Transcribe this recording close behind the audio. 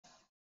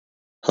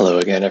Hello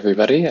again,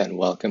 everybody, and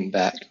welcome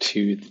back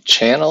to the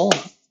channel.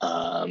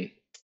 Um,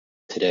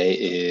 Today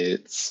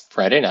it's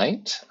Friday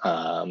night.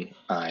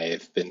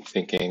 I've been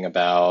thinking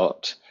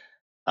about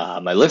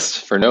my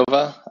list for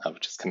Nova,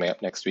 which is coming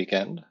up next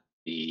weekend.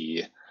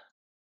 The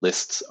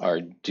lists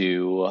are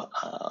due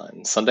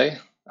on Sunday,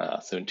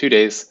 so in 2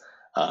 days.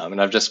 And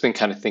I've just been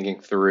kind of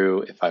thinking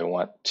through if I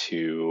want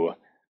to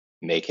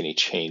make any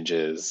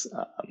changes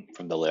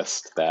from the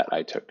list that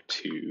I took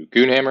to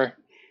Goonhammer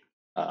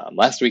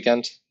last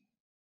weekend.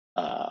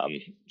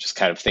 Just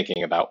kind of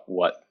thinking about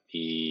what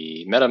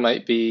the meta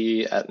might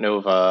be at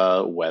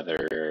Nova,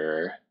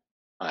 whether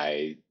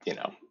I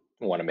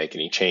want to make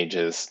any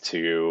changes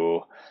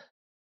to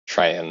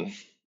try and,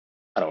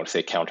 I don't want to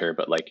say counter,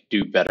 but like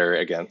do better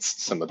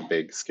against some of the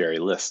big scary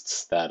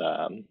lists that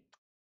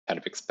kind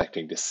of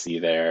expecting to see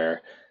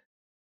there.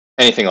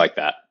 Anything like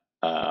that.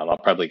 I'll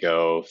probably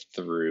go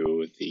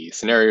through the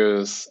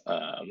scenarios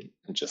and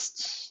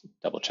just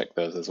double check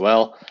those as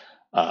well.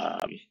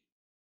 Um,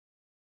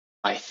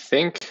 I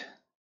think,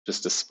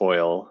 just to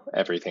spoil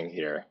everything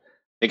here, I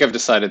think I've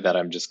decided that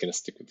I'm just going to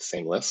stick with the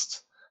same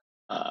list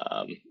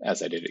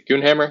as I did at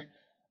Goonhammer,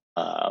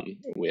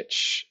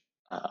 which,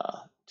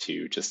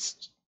 to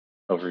just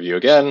overview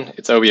again,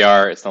 it's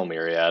OBR, it's null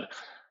myriad,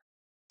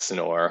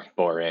 Snore,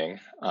 boring,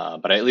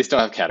 but I at least don't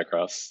have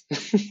Catacross.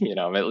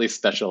 I'm at least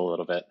special a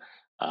little bit.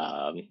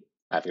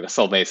 I've got a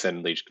Soul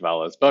Mason, Leech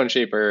Cavallo's Bone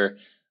Shaper,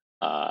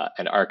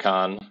 and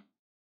Archon.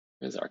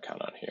 There's Archon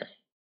on here.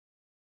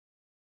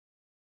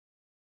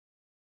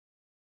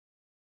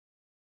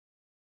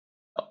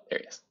 Oh, there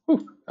he is.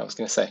 Whew, I was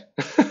gonna say.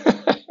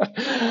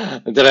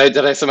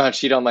 Did I somehow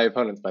cheat on my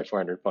opponents by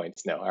 400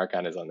 points? No,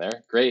 Archon is on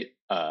there. Great.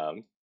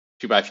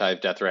 2x5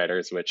 Death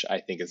Riders, which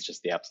I think is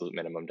just the absolute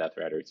minimum Death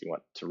Riders you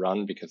want to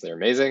run because they're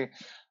amazing.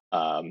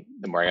 The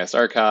Morghast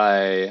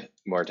Archai,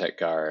 Mortek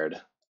Guard,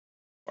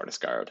 Mortis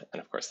Guard,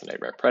 and of course the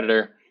Nightmare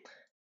Predator,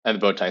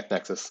 and the Bowtie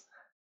Nexus.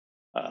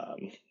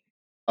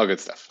 All good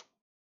stuff.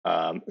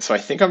 So I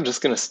think I'm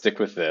just gonna stick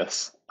with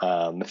this.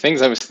 The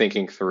things I was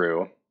thinking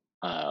through.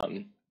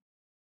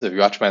 So if you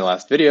watched my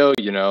last video,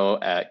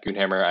 at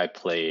Goonhammer I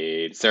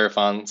played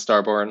Seraphon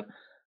Starborn,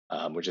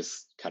 which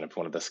is kind of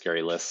one of the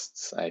scary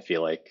lists I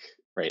feel like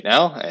right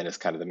now, and is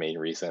kind of the main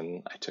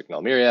reason I took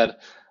Null Myriad.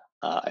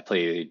 I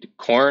played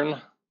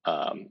Khorne,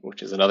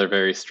 which is another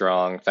very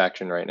strong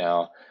faction right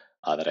now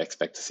that I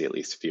expect to see at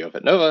least a few of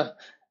at Nova.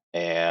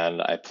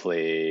 And I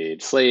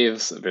played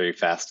Slaves, a very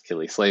fast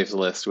killy Slaves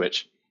list,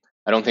 which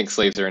I don't think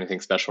Slaves are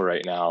anything special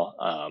right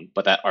now,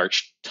 but that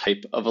arch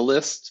type of a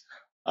list,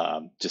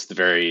 just the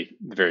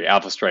very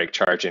Alpha Strike,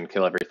 charge in,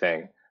 kill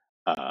everything.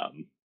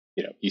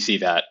 You see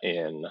that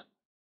you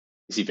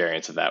see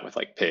variants of that with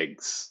like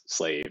pigs,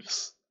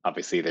 slaves.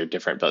 Obviously, they're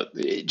different, but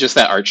just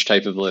that arch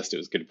type of list, it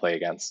was good to play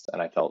against,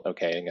 and I felt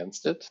okay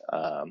against it.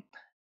 And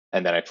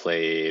then I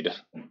played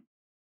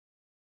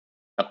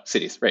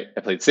cities, right? I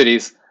played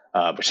cities,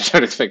 which I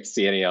don't expect to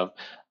see any of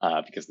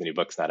because the new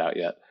book's not out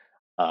yet.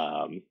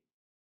 Um,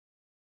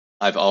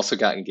 I've also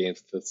gotten games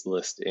with this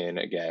list in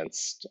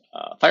against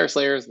Fire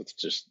Slayers with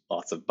just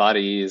lots of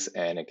bodies,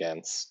 and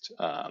against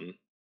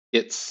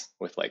hits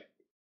with like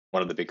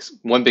one big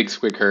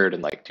squig herd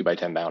and like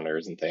 2x10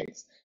 bounders and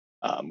things,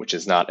 which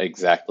is not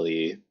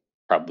exactly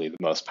probably the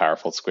most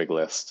powerful squig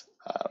list,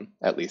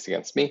 at least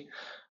against me.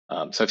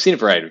 So I've seen a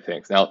variety of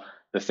things. Now,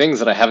 the things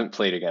that I haven't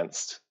played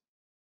against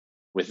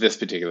with this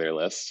particular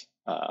list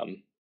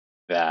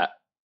that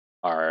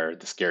are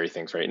the scary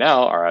things right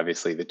now are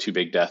obviously the two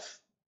big death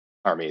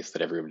armies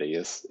that everybody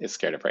is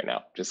scared of right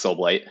now, just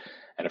Soulblight,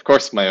 and of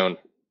course my own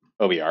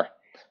OBR.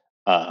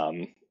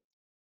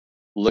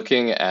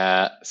 Looking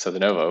at the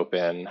Nova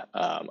Open,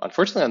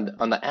 unfortunately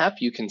on the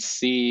app you can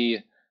see,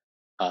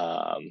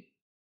 on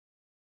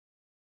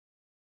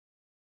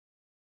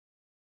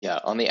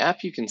the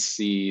app you can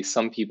see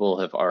some people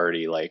have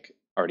already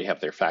have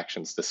their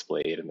factions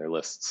displayed and their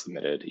lists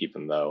submitted,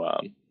 even though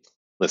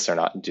lists are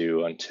not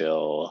due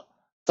until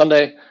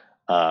Sunday.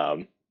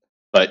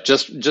 But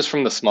just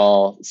from the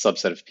small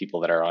subset of people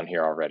that are on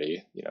here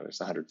already, there's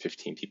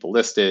 115 people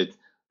listed.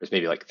 There's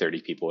maybe like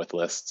 30 people with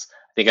lists.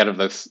 I think out of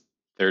those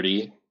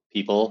 30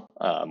 people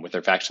with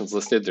their factions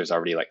listed, there's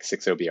already like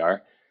 6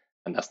 OBR,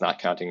 and that's not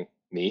counting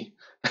me.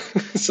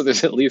 So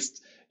there's at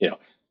least,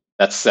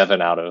 that's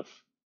 7 out of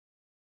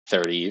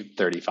 30,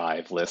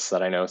 35 lists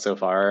that I know so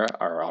far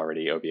are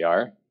already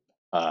OBR.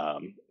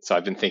 So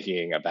I've been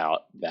thinking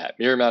about that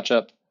mirror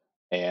matchup,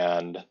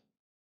 and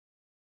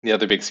the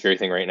other big scary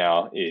thing right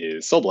now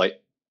is Soulblight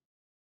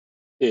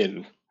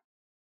in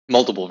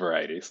multiple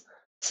varieties.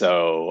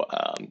 So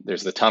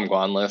there's the Tom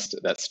Guan list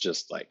that's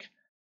just like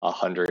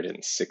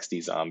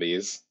 160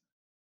 zombies.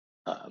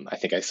 I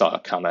think I saw a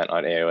comment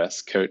on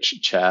AOS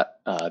coach chat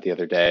the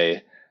other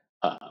day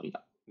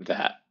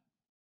that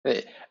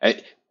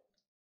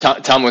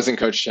Tom was in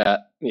coach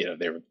chat.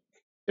 There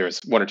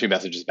was 1 or 2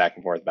 messages back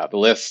and forth about the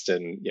list,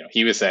 and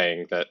he was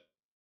saying that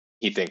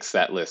he thinks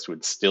that list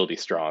would still be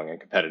strong and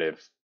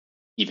competitive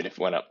even if it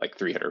went up like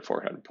 300,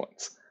 400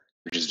 points,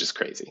 which is just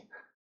crazy.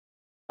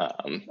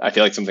 I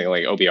feel like something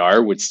like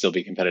OBR would still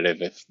be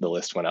competitive if the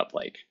list went up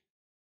like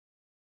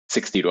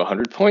 60 to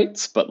 100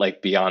 points, but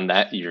like beyond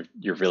that, you're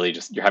really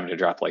just you're having to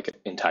drop like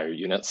entire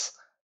units.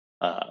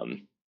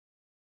 Um,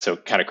 so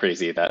kind of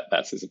crazy that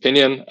that's his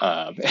opinion.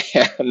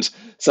 And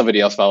somebody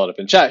else followed up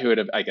in chat who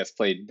had, I guess,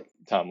 played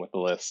Tom with the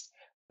list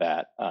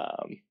that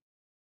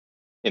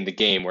in the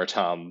game where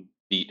Tom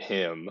beat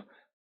him,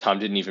 Tom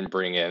didn't even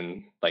bring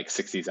in like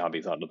 60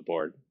 zombies onto the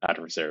board out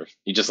of reserve.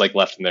 He just like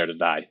left them there to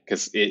die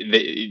because it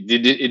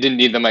didn't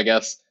need them, I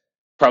guess.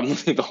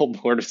 Probably the whole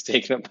board was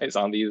taken up by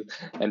zombies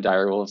and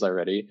dire wolves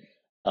already,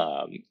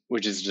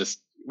 which is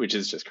just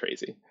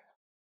crazy.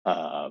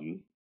 Um,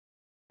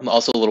 I'm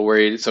also a little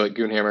worried. So at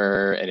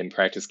Goonhammer and in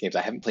practice games,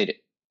 I haven't played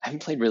it. I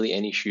haven't played really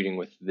any shooting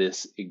with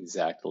this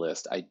exact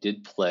list. I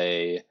did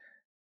play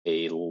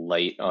a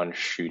light on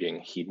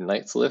shooting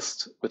Hedonites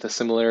list with a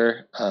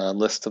similar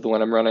list to the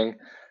one I'm running.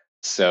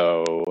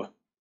 So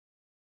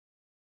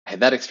I had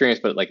that experience,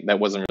 but like that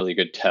wasn't really a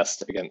good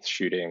test against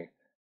shooting.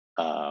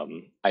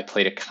 I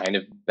played a kind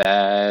of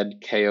bad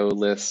KO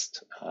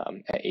list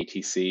at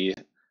ATC.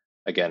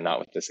 Again, not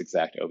with this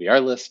exact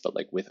OBR list, but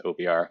like with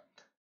OBR.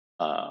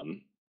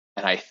 And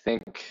I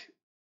think,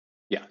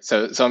 yeah.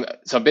 So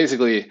I'm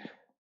basically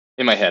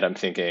in my head. I'm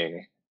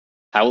thinking,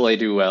 how will I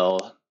do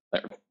well?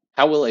 Or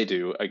how will I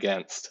do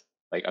against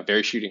like a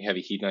very shooting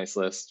heavy Hedonites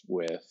list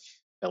with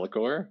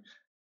Bellicor?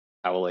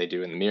 How will I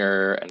do in the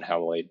mirror? And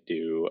how will I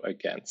do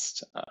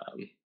against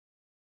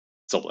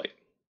Soulblight?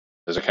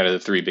 Those are kind of the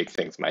three big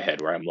things in my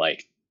head where I'm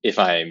like, if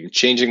I'm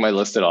changing my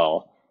list at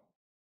all,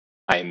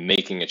 I'm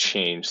making a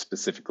change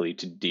specifically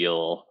to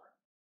deal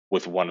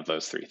with one of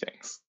those three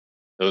things.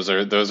 Those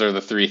are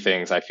the three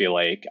things I feel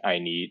like I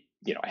need.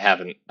 You know, I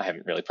haven't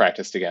really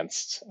practiced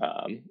against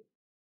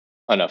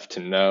enough to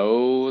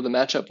know the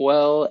matchup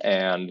well,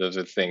 and those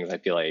are the things I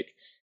feel like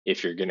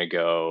if you're gonna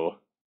go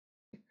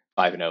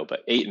 5-0,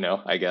 but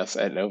 8-0, I guess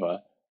at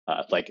Nova,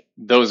 like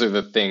those are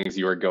the things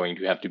you are going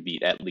to have to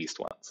beat at least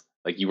once.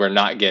 Like you are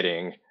not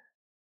getting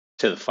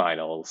to the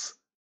finals,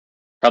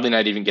 probably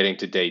not even getting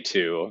to day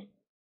two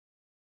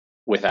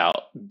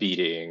without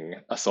beating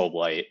a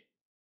Soulblight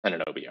and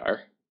an OBR.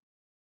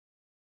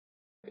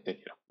 You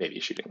know, maybe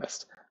a shooting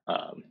list.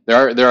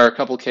 There are a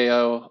couple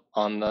KO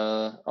on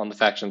the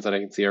factions that I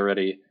can see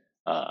already.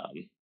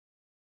 Um,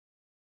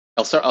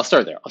 I'll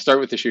start there. I'll start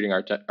with the shooting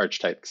archetype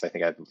because I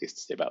think I have the least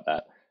to say about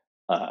that.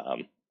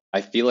 Um, I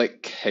feel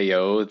like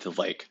KO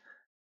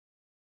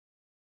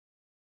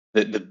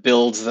the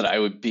builds that I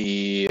would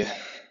be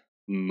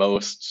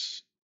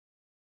most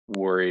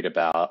worried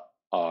about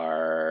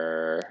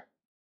are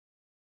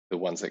the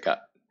ones that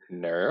got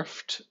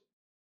nerfed.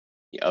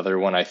 The other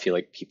one I feel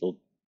like people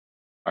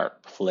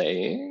aren't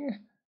playing.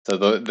 So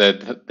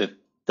the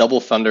double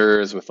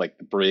thunders with like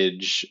the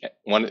bridge,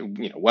 one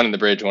in the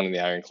bridge, one in the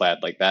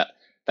ironclad, like that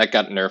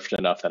got nerfed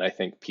enough that I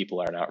think people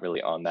are not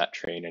really on that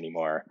train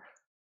anymore.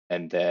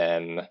 And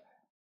then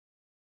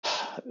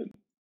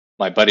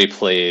my buddy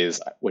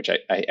plays, which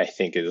I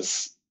think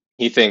is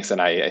he thinks,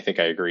 and I think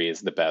I agree,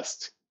 is the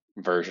best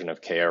version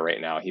of KO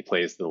right now. He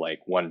plays the like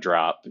one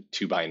drop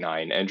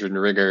 2x9 engine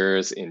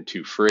riggers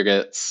into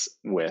frigates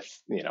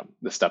with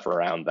the stuff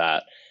around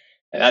that.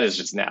 And that is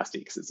just nasty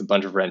because it's a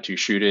bunch of Ren 2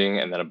 shooting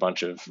and then a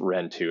bunch of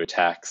Ren 2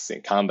 attacks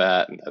in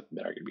combat, and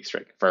that are going to be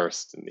striking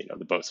first, and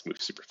the boats move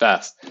super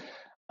fast.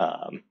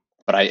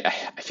 But I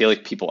feel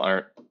like people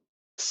aren't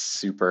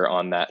super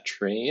on that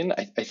train.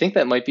 I think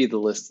that might be the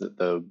list that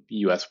the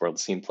US World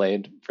Scene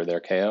played for their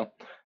KO.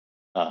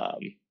 Um,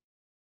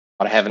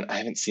 but I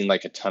haven't seen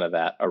like a ton of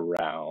that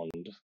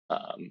around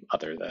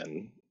other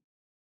than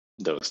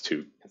those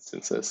two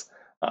instances.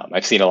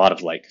 I've seen a lot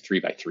of like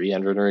 3x3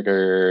 engine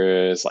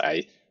riggers.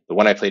 The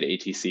one I played at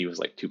ATC was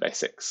like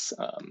 2x6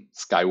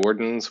 Sky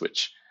Wardens,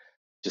 which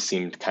just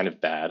seemed kind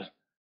of bad.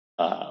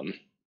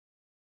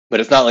 But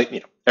it's not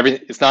like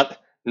everything. It's not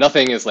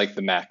nothing is like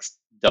the max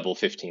double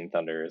 15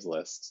 Thunders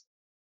list.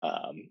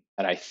 And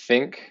I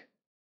think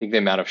the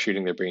amount of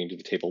shooting they're bringing to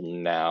the table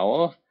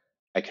now,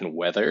 I can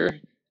weather,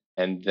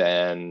 and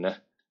then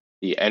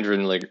the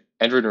Endrin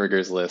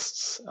Riggers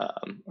lists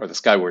or the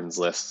Sky Wardens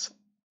lists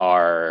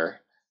are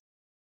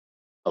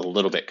a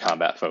little bit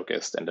combat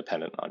focused and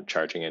dependent on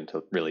charging in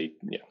to really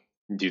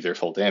do their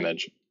full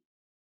damage.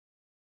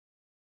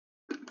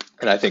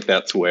 And I think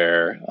that's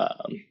where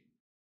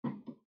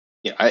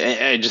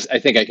I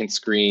think I can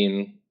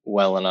screen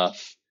well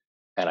enough,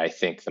 and I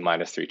think the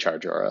 -3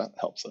 charge aura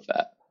helps with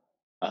that.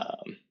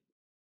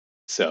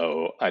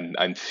 So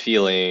I'm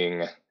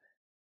feeling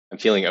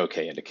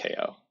okay into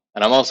KO,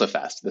 and I'm also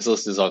fast. This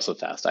list is also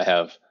fast. I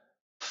have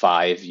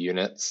 5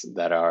 units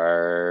that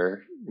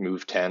are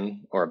move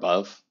 10 or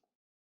above.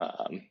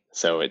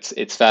 So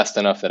it's fast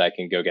enough that I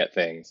can go get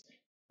things.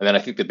 And then I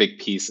think the big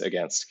piece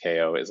against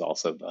KO is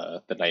also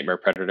the Nightmare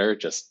Predator,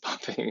 just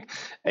popping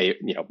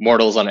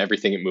mortals on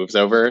everything it moves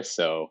over.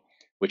 So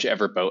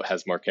whichever boat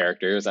has more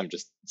characters, I'm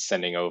just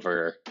sending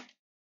over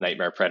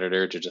Nightmare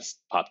Predator to just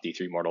pop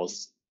D3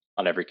 mortals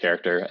on every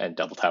character and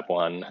double tap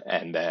one,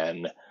 and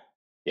then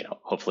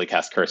hopefully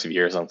cast Curse of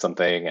Years on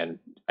something. And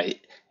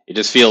it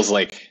just feels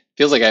like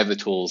I have the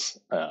tools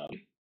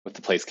with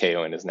the place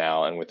KO in is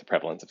now and with the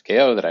prevalence of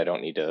KO that I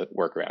don't need to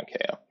work around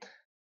KO.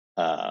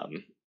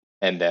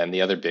 And then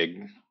the other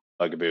big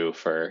bugaboo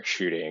for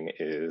shooting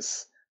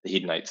is the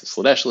Hedonites Knights of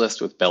Sladesh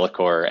list with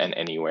Be'lakor and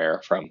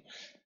anywhere from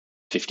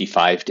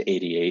 55 to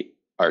 88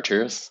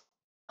 archers.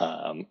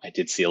 I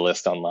did see a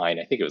list online.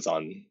 I think it was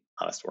on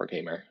Honest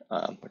Wargamer,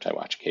 which I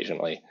watch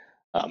occasionally.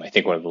 I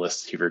think one of the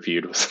lists he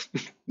reviewed was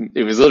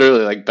it was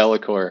literally like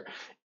Be'lakor,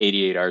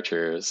 88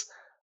 archers,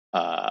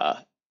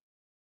 5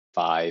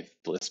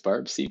 Bliss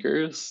Barb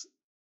Seekers,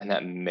 and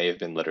that may have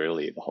been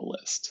literally the whole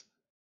list.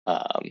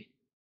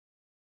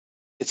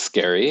 It's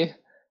scary.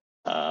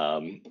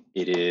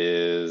 It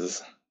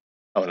is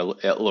and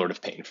a Lord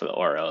of Pain for the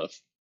aura of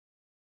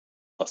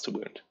plus to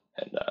wound,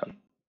 and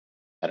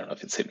I don't know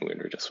if it's hidden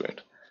wound or just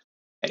wound.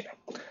 Anyway,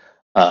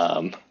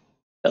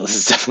 this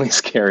is definitely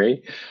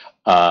scary.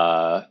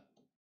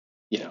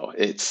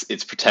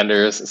 It's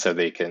pretenders, so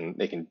they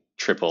can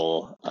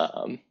triple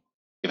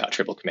give out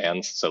triple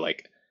commands. So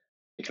like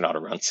they can auto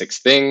run 6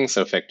 things,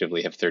 so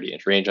effectively have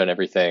 30-inch range on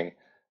everything.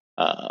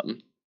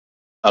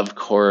 Of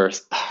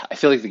course, I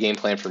feel like the game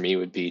plan for me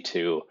would be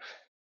to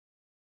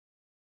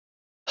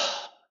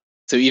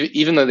so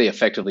even though they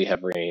effectively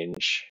have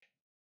range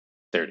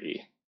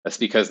 30, that's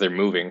because they're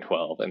moving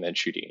 12 and then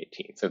shooting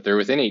 18. So if they're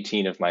within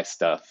 18 of my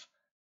stuff,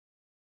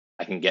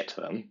 I can get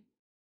to them.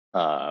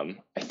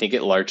 I think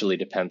it largely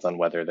depends on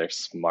whether they're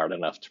smart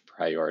enough to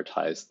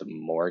prioritize the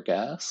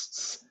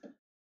Morghasts,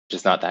 which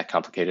is not that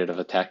complicated of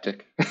a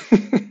tactic.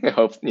 I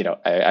hope,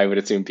 I would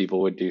assume people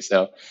would do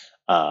so.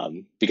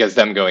 Because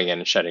them going in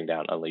and shutting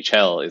down Unleash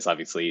Hell is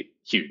obviously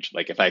huge.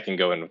 Like if I can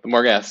go in with the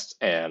Morghast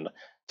and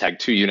tag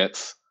 2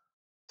 units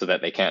so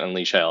that they can't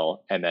Unleash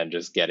Hell and then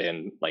just get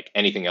in like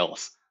anything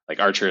else, like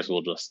archers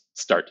will just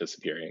start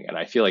disappearing. And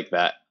I feel like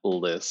that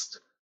list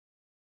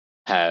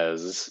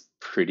has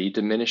pretty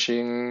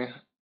diminishing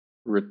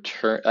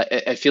return.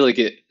 I feel like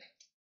it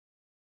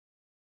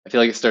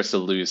starts to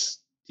lose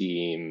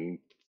steam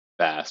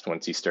fast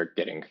once you start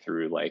getting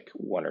through like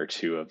 1 or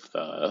 2 of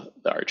the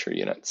archer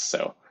units.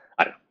 So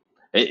I don't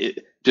know.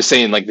 Just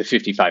saying like the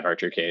 55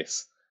 archer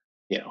case,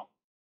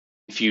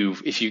 if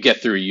you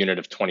get through a unit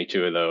of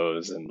 22 of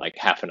those and like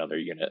half another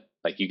unit,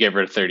 like you get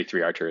rid of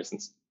 33 archers and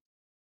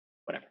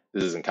whatever.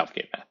 This isn't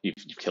complicated math. You've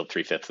killed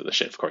 3/5 of the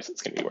shit. Of course,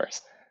 it's going to be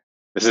worse.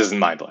 This isn't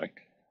mind blowing.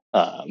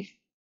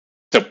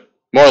 So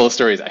moral of the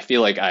story is I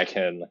feel like I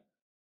can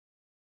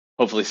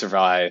hopefully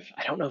survive.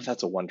 I don't know if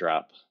that's a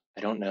 1-drop.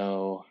 I don't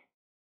know.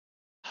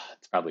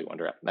 It's probably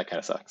 1-drop. That kind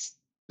of sucks.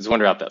 It's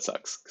 1-drop that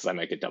sucks because I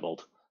might get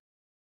doubled.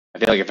 I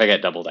feel like if I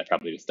get doubled, I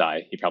probably just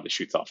die. He probably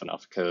shoots off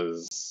enough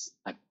because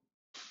I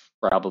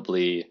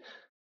probably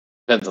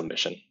depends on the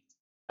mission.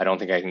 I don't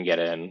think I can get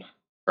in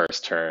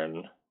first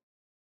turn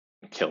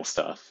and kill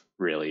stuff.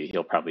 Really,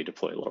 he'll probably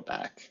deploy a little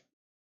back.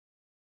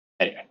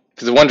 Anyway,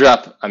 if it's a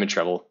 1-drop, I'm in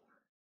trouble.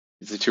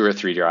 If it's a 2 or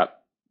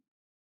 3-drop,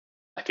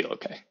 I feel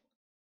okay.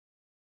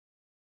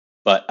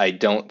 But I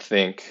don't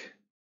think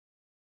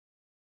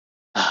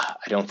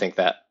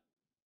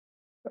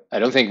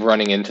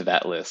running into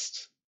that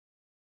list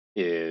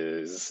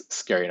is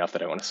scary enough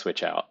that I want to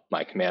switch out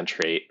my command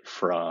trait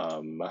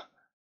from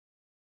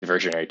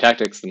Diversionary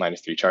Tactics, the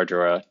 -3 charge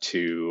aura,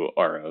 to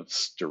Aura of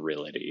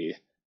Sterility.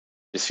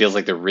 This feels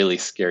like the really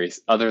scary,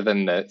 other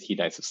than the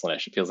Hedonites of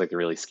Slanesh, it feels like the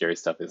really scary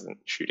stuff isn't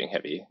shooting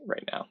heavy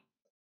right now.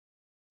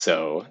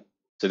 So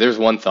there's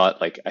one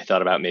thought, like I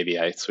thought about maybe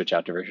I switch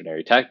out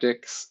Diversionary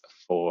Tactics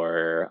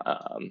for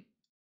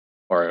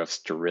Aura of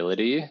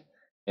Sterility.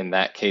 In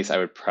that case, I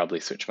would probably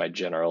switch my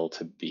general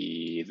to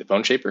be the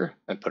Bone Shaper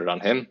and put it on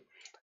him.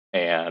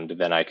 And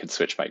then I could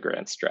switch my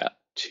Grand Strat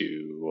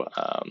to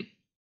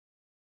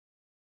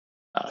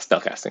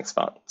spellcasting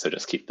spot. So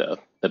just keep the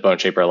Bone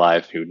Shaper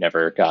alive, who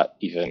never got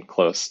even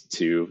close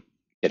to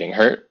getting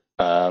hurt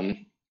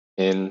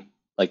in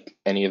like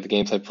any of the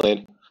games I've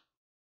played.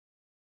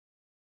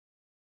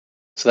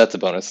 So that's a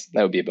bonus.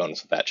 That would be a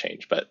bonus with that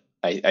change. But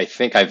I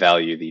think I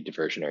value the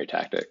Diversionary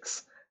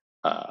Tactics.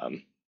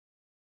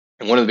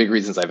 And one of the big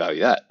reasons I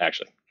value that,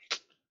 actually,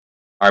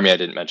 army I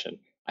didn't mention.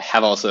 I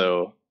have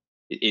also,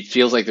 it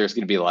feels like there's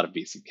going to be a lot of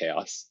Beasts of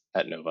Chaos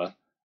at Nova.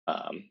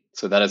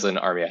 So that is an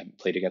army I haven't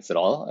played against at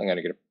all. I'm going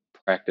to get a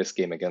practice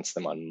game against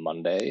them on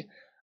Monday.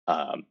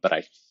 But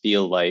I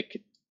feel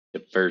like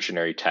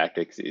Diversionary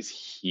Tactics is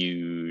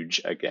huge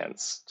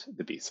against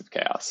the Beasts of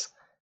Chaos.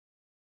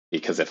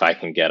 Because if I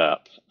can get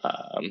up,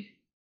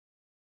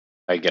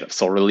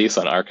 Soul Release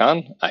on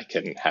Archon, I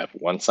can have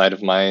one side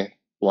of my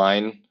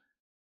line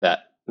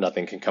that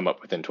nothing can come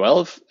up within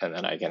 12, and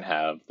then I can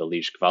have the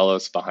Liege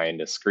Kvalos behind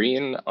a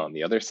screen on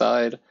the other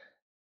side,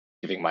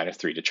 giving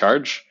 -3 to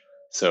charge.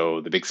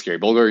 So the big scary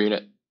Bulgar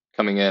unit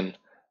coming in,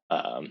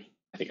 I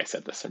think I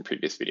said this in a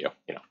previous video,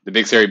 the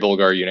big scary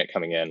Bulgar unit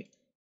coming in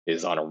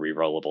is on a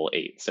rerollable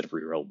 8 instead of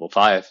rerollable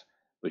 5,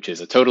 which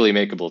is a totally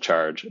makeable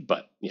charge,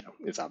 but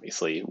it's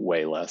obviously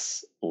way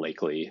less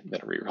likely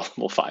than a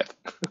rerollable 5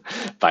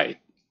 by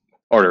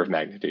order of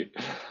magnitude,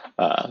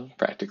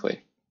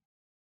 practically.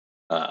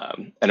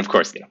 And of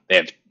course, they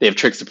have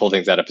tricks to pull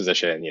things out of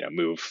position.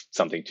 Move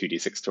something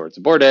 2d6 towards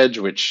the board edge,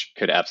 which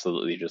could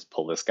absolutely just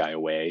pull this guy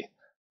away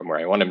from where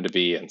I want him to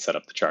be and set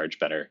up the charge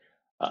better.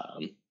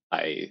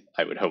 I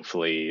would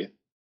hopefully,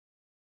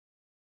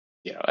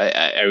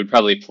 I would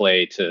probably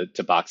play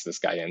to box this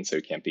guy in so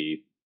he can't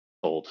be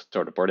pulled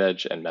toward a board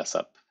edge and mess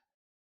up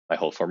my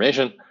whole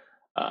formation.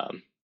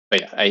 But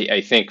yeah,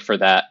 I think for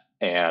that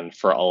and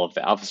for all of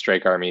the Alpha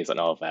Strike armies and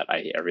all of that,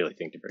 I really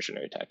think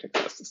Diversionary Tactics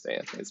has to stay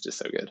in. It's just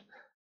so good.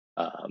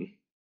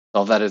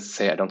 All that is to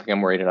say, I don't think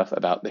I'm worried enough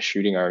about the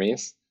shooting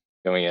armies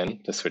going in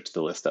to switch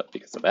the list up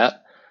because of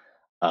that.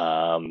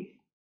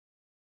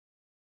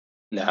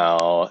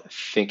 Now,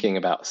 thinking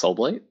about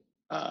Soulblight,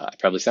 I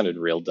probably sounded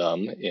real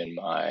dumb in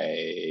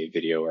my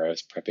video where I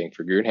was prepping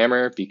for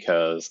Goonhammer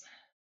because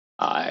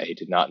I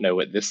did not know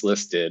what this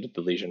list did,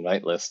 the Legion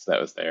Knight list that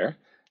was there.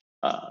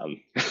 I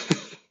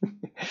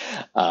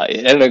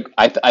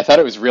thought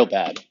it was real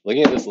bad.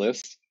 Looking at this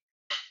list,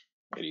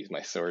 I'm going to use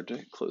my sword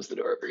to close the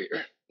door over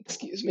here.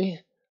 Excuse me.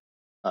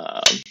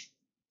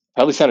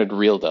 Probably sounded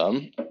real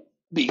dumb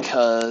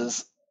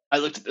because I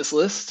looked at this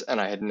list and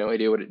I had no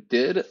idea what it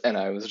did, and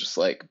I was just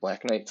like,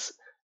 Black Knights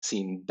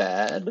seem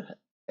bad,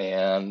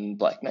 and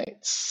Black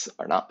Knights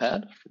are not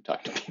bad from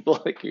talking to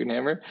people like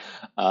Goonhammer.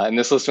 And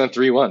this list went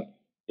 3-1.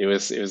 It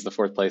was the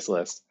fourth place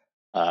list.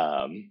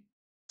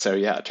 So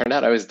yeah, it turned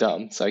out I was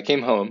dumb. So I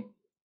came home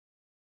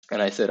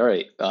and I said, all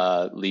right,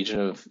 Legion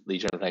of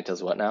Night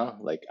does what now?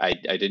 Like I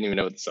didn't even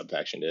know what the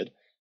subfaction did.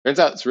 Turns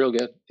out it's real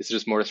good. It's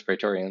just Mortis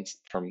Praetorians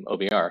from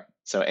OBR.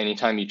 So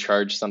anytime you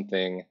charge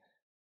something,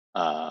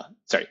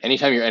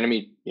 anytime your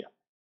enemy,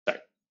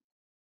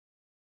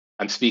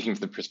 I'm speaking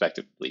from the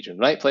perspective of Legion of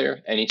Night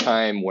player.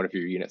 Anytime one of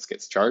your units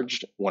gets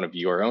charged, one of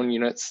your own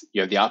units,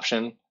 you have the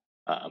option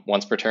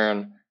once per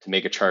turn to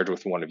make a charge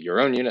with one of your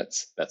own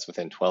units that's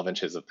within 12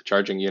 inches of the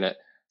charging unit.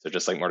 So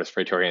just like Mortis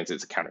Praetorians,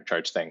 it's a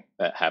countercharge thing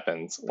that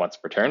happens once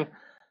per turn.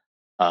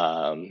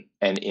 And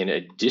in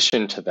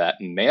addition to that,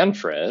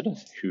 Manfred,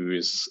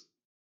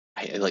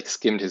 I like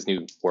skimmed his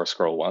new War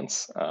Scroll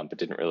once, but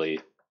didn't really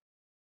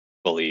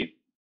fully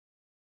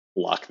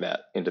lock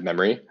that into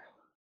memory.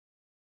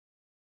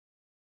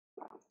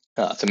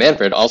 So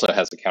Manfred also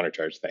has a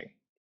countercharge thing.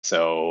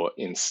 So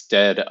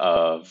instead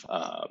of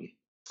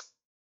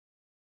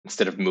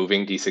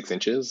moving d6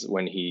 inches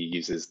when he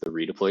uses the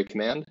redeploy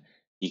command,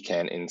 he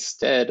can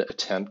instead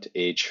attempt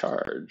a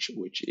charge,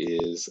 which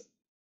is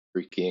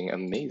freaking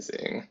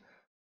amazing.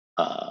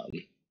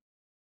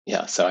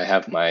 Yeah, so I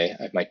have my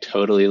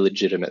totally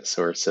legitimate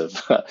source of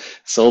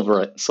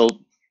Soulbright.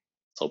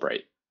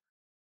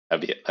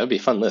 That'd be a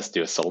fun list.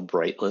 Do a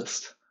Soulbright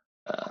list.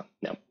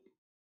 No.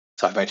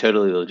 So I have my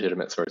totally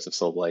legitimate source of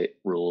Soulblight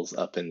rules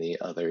up in the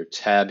other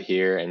tab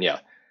here, and yeah,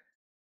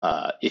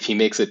 if he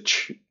makes it,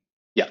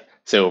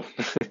 so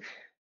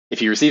if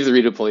he receives the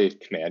redeploy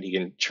command, he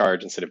can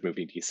charge instead of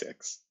moving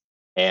d6.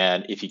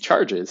 And if he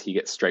charges, he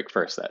gets strike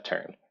first that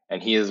turn.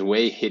 And he is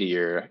way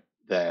hittier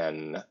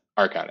than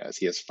Archon is.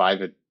 He has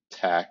 5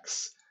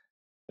 attacks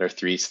that are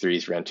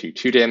 3s, round 2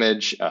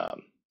 damage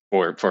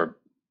for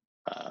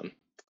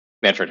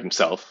Manfred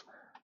himself,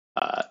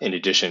 in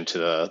addition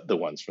to the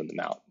ones from the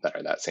mount that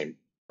are that same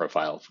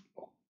profile,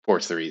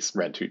 4s,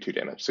 round 2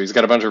 damage. So he's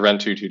got a bunch of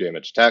round 2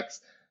 damage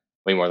attacks,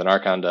 way more than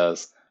Archon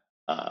does.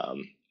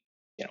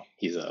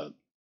 He's a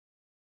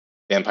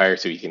vampire,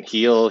 so he can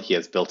heal. He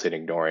has built-in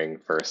ignoring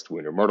first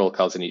wound or mortal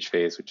calls in each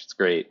phase, which is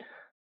great.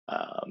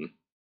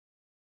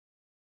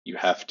 You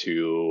have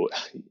to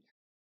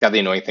got the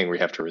annoying thing where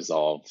you have to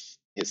resolve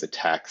his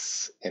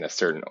attacks in a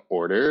certain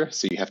order,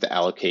 so you have to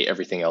allocate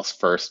everything else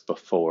first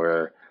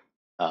before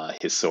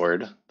his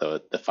sword,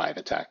 the 5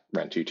 attack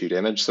round 2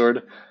 damage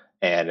sword.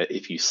 And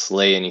if you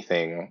slay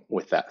anything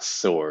with that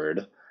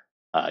sword,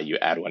 you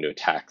add 1 to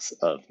attacks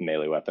of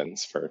melee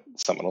weapons for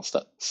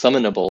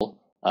summonable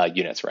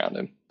units around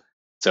him.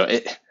 So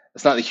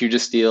it's not the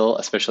hugest deal,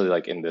 especially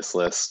like in this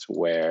list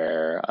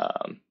where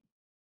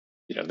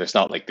there's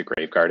not like the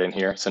Graveguard in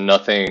here, so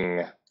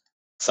nothing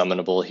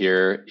summonable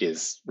here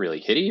is really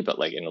hitty. But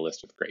like in a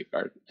list with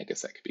Graveguard, I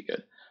guess that could be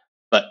good.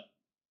 But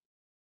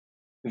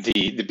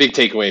the big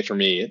takeaway for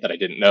me that I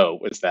didn't know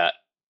was that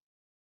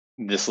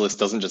this list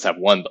doesn't just have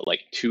 1, but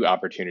like 2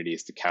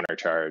 opportunities to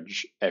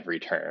countercharge every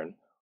turn.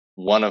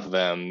 One of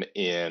them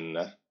in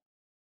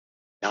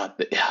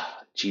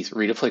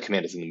redeploy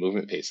command is in the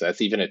movement phase, so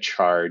that's even a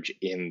charge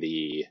in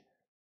the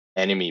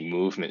enemy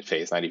movement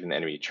phase, not even the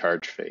enemy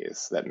charge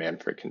phase that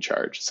Manfred can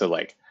charge. So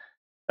like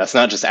that's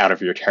not just out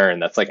of your turn,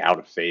 that's like out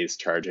of phase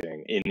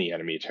charging in the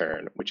enemy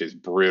turn, which is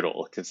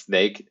brutal because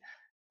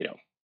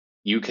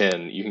you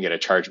can get a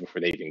charge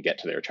before they even get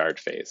to their charge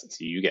phase.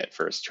 So you get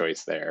first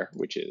choice there,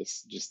 which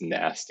is just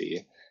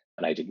nasty,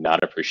 and I did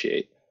not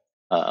appreciate.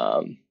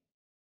 So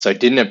I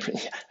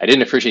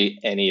didn't appreciate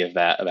any of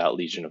that about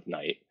Legion of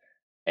Night,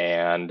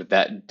 and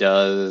that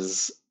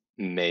does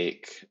seem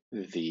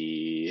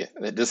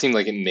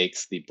like it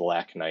makes the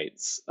Black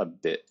Knights a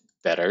bit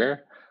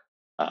better,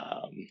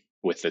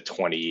 with the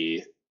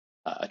 20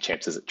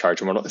 chances at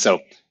charge immortal. So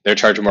their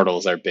charge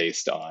immortals are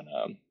based on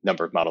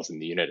number of models in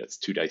the unit. It's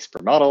 2 dice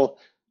per model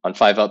on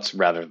 5-ups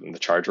rather than the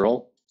charge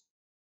roll.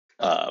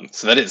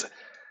 So that is,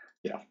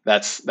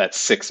 that's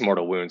 6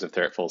 mortal wounds if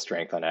they're at full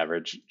strength on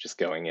average, just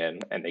going in,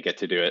 and they get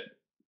to do it.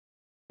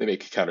 They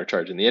make a counter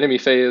charge in the enemy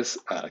phase.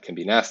 Can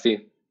be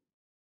nasty.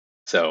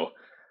 So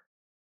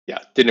yeah,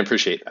 didn't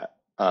appreciate that.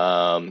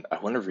 I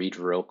want to read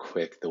real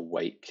quick the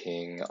White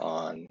King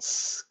on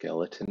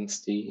Skeleton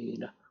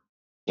Steed. I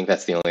think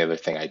that's the only other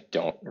thing I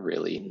don't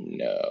really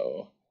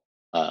know.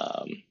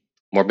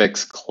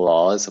 Morbix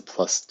Claw is a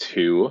 +2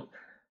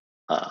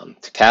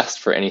 to cast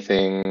for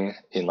anything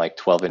in like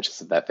 12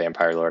 inches of that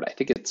Vampire Lord. I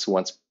think it's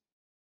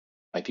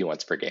might be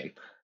once per game.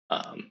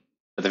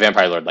 But the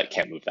Vampire Lord like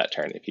can't move that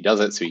turn if he does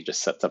it, so he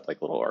just sets up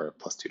like little aura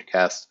 +2 to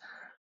cast.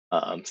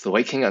 So the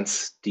White King on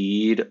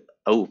Steed.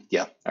 Oh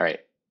yeah, all right,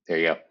 there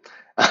you go.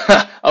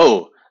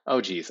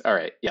 oh geez, all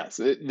right, yeah.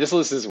 So this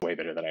list is way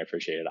better than I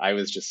appreciated. I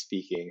was just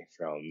speaking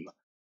from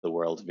the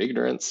world of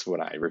ignorance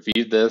when I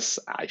reviewed this.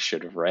 I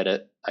should have read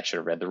it. I should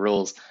have read the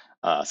rules.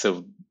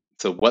 So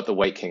what the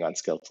White King on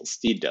Skeletal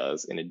Steed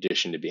does, in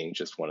addition to being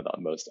just one of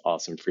the most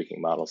awesome freaking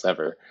models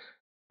ever,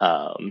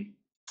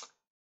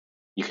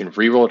 you can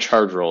reroll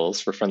charge rolls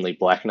for friendly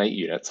Black Knight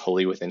units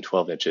wholly within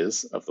 12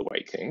 inches of the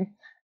White King.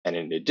 And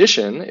in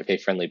addition, if a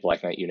friendly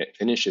Black Knight unit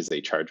finishes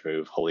a charge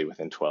move wholly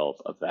within 12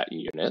 of that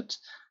unit,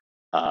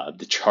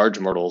 the charge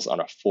mortals on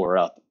a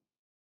 4-up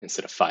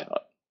instead of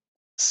 5-up.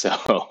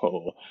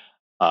 So,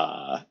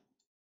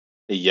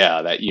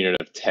 yeah, that unit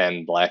of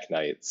 10 Black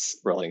Knights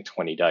rolling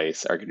 20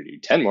 dice are going to do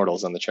 10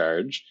 mortals on the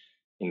charge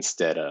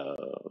instead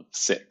of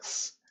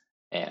 6.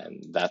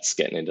 And that's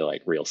getting into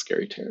like real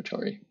scary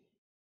territory.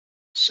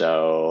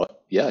 So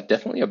yeah,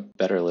 definitely a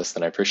better list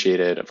than I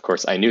appreciated. Of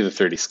course, I knew the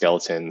 30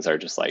 skeletons are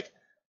just like,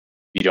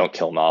 you don't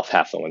kill them off,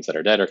 half the ones that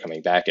are dead are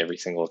coming back every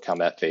single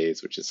combat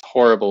phase, which is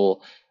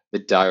horrible. The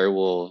dire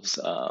wolves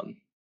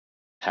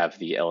have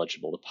the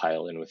eligible to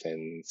pile in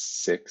within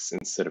 6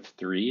 instead of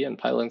 3 and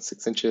pile in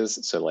 6 inches.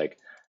 So like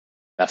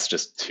that's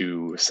just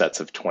 2 sets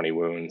of 20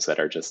 wounds that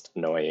are just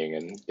annoying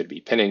and could be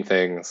pinning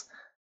things.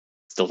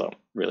 Still don't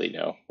really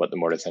know what the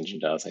Mortis engine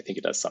does. I think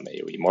it does some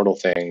AoE mortal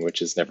thing,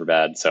 which is never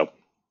bad. So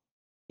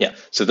yeah,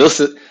 so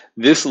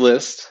this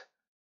list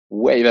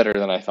way better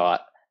than I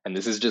thought, and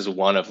this is just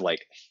one of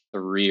like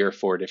 3 or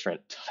 4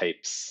 different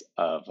types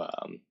of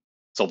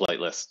Soulblight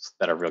lists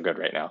that are real good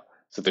right now.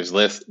 So there's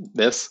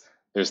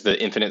there's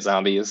the infinite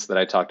zombies that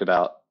I talked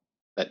about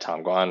that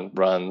Tom Guan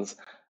runs.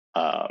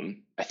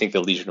 I think the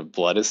Legion of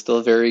Blood is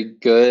still very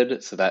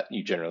good, so that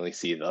you generally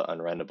see the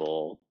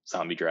unrendable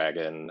zombie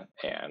dragon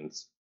and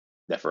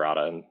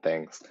Neferata and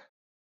things.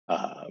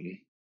 So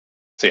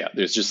yeah,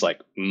 there's just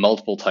like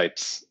multiple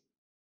types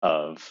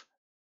of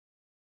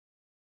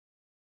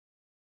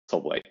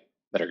Soulblight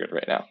that are good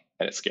right now,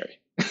 and it's scary.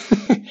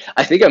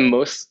 I think I'm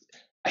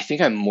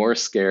more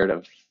scared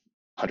of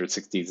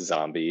 160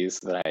 zombies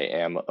than I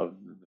am of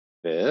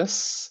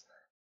this.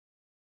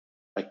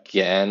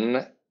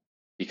 Again,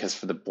 because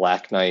for the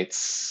Black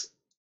Knights,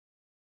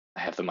 I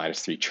have the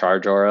 -3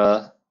 charge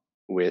aura,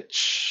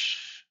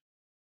 which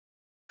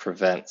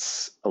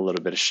prevents a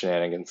little bit of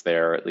shenanigans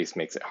there, or at least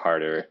makes it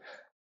harder.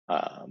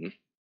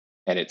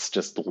 And it's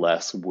just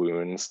less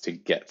wounds to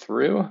get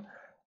through.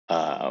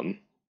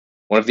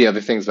 One of the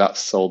other things about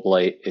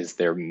Soulblight is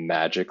their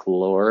magic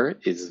lore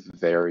is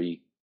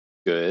very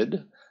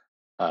good,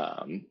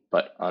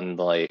 but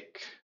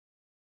unlike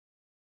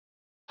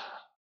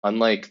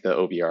the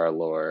OBR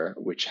lore,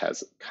 which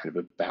has kind of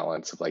a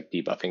balance of like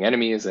debuffing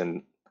enemies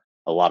and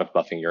a lot of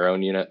buffing your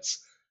own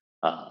units,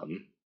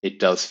 it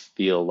does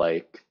feel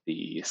like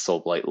the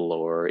Soulblight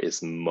lore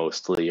is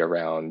mostly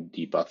around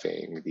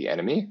debuffing the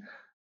enemy.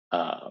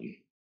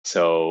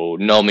 So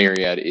Null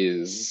Myriad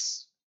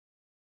is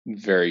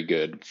very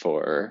good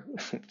for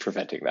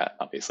preventing that,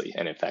 obviously,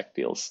 and in fact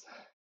feels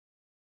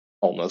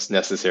almost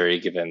necessary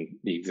given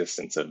the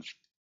existence of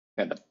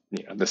and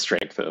the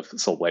strength of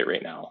Soulblight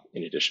right now,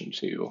 in addition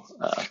to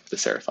the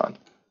Seraphon.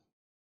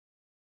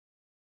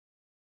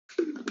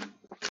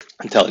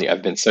 I'm telling you,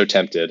 I've been so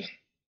tempted.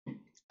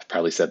 I've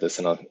probably said this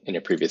in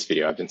a previous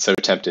video. I've been so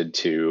tempted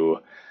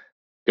to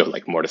go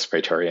like Mortis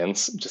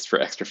Praetorians just for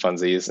extra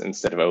funsies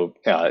instead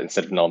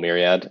of Null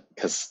Myriad,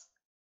 because,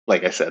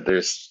 like I said,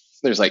 there's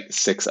like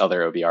 6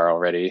 other OBR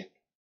already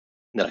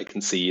that I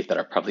can see that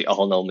are probably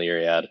all Null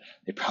Myriad.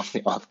 They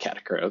probably all have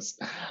Catacrows.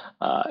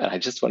 And I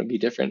just want to be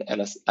different,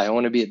 and I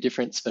want to be a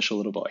different special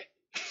little boy.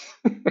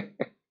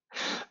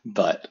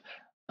 But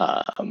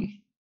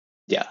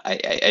yeah,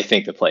 I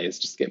think the play is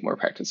just get more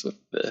practice with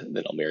the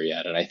Null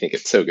Myriad, and I think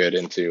it's so good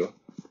into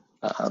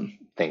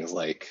things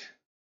like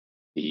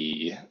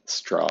the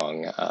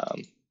strong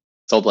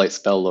Soulblight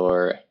spell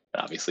lore.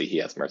 Obviously, he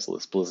has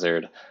Merciless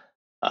Blizzard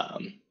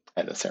and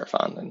the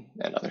Seraphon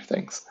and other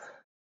things.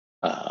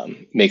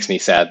 Makes me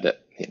sad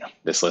that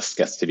this list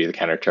gets to do the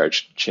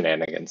countercharge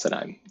shenanigans, and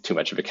I'm too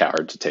much of a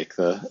coward to take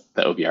the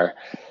OBR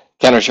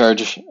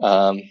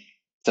countercharge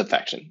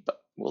subfaction.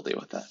 But we'll deal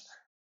with that.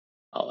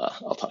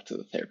 I'll talk to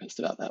the therapist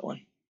about that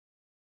one.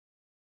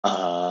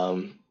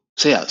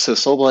 So yeah, so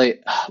Soulblight,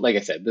 like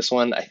I said, this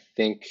one I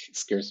think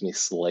scares me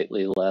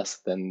slightly less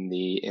than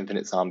the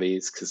infinite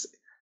zombies because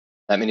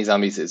that many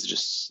zombies is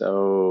just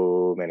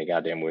so many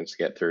goddamn wounds to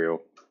get through,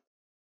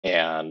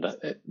 and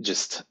it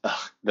just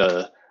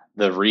the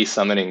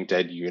resummoning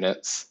dead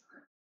units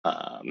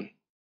um,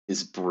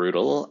 is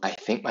brutal. I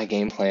think my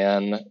game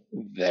plan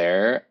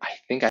there, I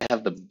think I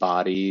have the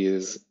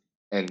bodies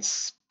and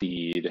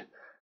speed.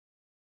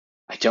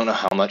 I don't know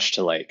how much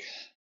to like,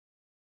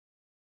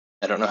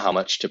 I don't know how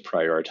much to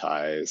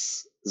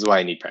prioritize. This is why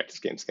I need practice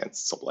games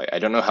against Soulblight. I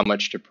don't know how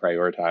much to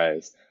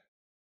prioritize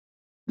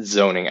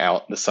zoning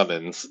out the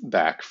summons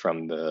back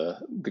from the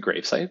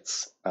grave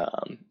sites.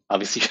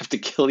 Obviously, you have to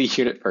kill the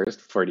unit first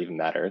before it even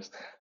matters.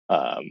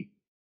 Um,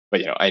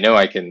 but I know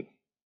I can.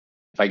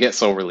 If I get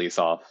Soul Release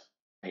off,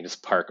 I can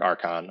just park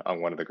Archon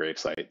on one of the grave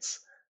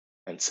sites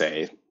and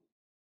say,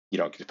 you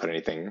don't get to put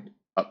anything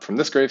up from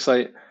this grave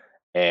site.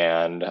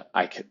 And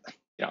I could,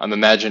 I'm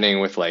imagining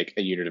with like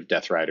a unit of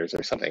Death Riders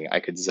or something, I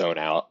could zone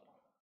out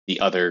the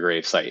other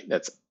grave site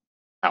that's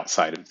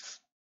outside of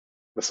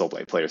the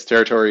Soulblade player's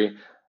territory,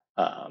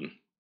 um,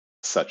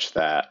 such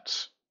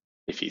that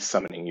if he's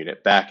summoning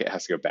unit back, it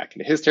has to go back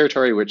into his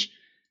territory, which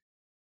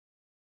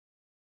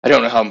I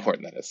don't know how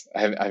important that is.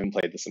 I haven't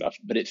played this enough,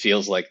 but it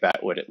feels like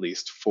that would at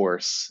least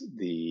force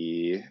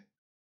the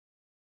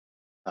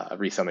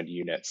resummoned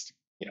units.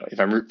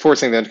 If I'm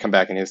forcing them to come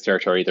back in his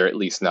territory, they're at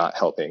least not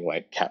helping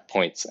like cap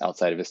points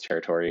outside of his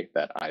territory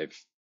that I've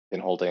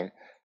been holding.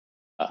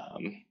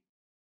 Um,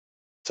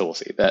 so we'll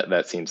see.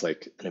 That seems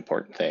like an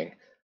important thing.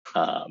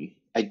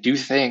 I do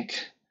think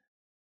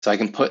so. I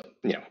can put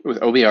with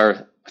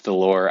OBR with the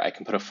lore, I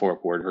can put a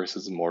fork ward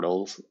versus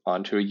mortals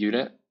onto a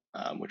unit,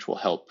 which will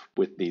help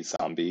with these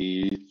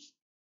zombie,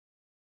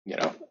 you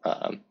know,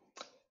 um,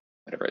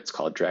 whatever it's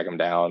called, drag them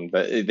down.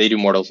 But they do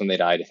mortals when they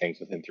die to things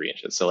within 3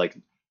 inches. So like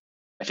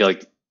I feel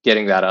like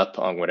getting that up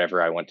on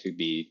whatever I want to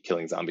be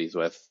killing zombies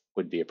with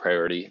would be a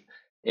priority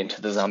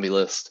into the zombie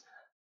list.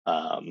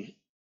 Um,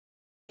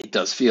 it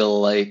does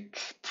feel like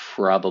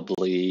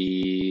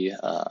probably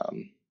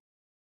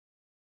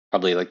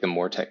like the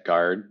Mortek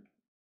guard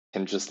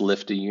can just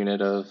lift a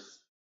unit of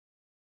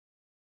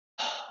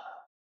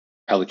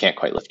probably can't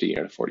quite lift a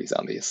unit of 40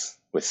 zombies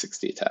with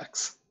 60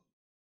 attacks.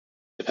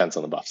 Depends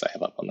on the buffs I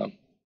have up on them.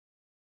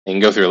 They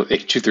can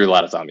chew through a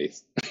lot of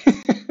zombies.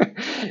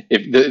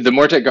 If the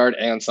Mortek guard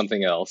and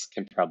something else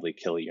can probably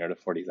kill a unit of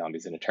 40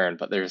 zombies in a turn,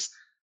 but there's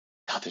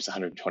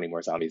 120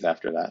 more zombies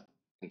after that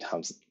in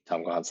Tom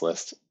Gohan's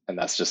list, and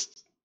that's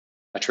just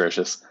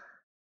atrocious.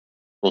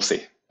 We'll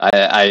see.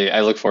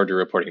 I look forward to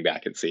reporting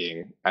back and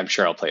seeing. I'm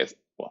sure I'll play.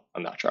 Well,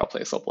 I'm not sure I'll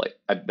play a Soulblight.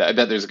 I bet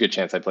there's a good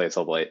chance I play a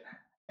Soulblight,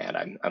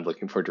 and I'm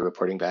looking forward to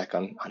reporting back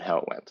on how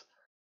it went.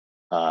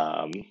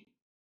 Um,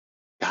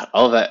 God,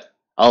 all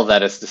of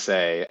that is to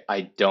say,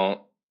 I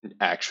don't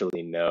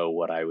actually know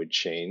what I would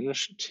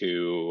change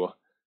to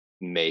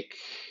make.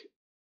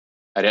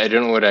 I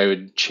don't know what I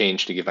would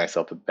change to give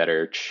myself a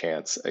better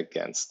chance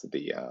against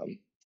the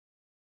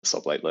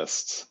Soulblight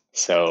lists.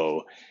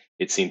 So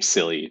it seems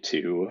silly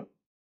to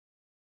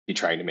be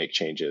trying to make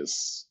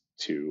changes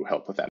to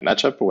help with that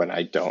matchup when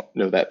I don't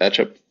know that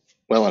matchup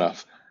well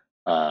enough.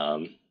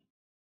 Um,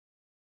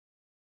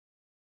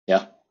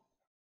 yeah,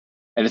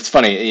 and it's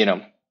funny,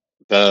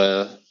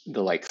 the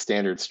like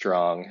standard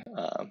strong.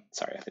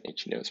 Sorry, I have an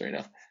itchy nose right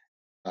now.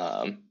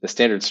 The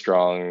standard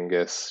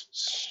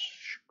strongest,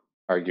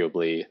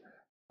 arguably,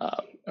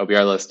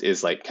 OBR list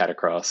is like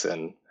Catacross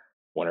and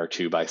 1 or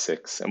 2 by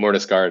 6,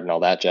 Immortus Guard, and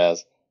all that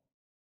jazz.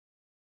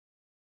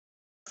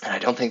 And I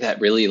don't think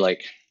that really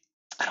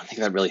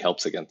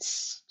helps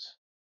against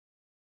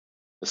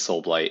the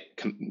Soul Blight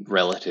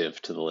relative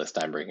to the list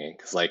I'm bringing.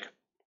 Because like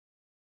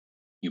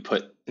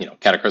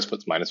Catacross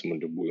puts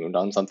 -1 to wound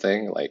on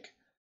something. Like,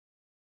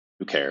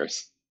 who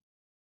cares?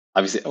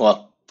 Obviously,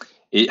 well,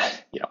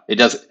 it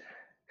does.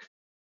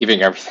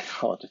 Giving everything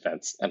all out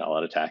defense and all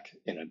out attack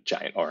in a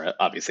giant aura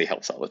obviously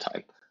helps all the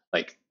time.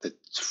 Like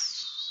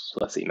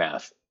let's see,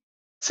 math.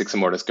 6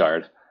 Immortus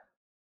Guard,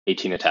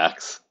 18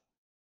 attacks.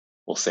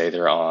 We'll say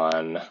they're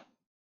on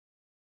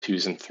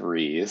 2s and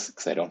 3s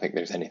because I don't think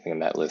there's anything in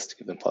that list to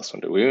give them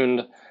 +1 to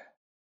wound.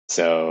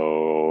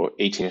 So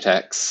 18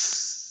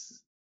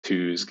 attacks,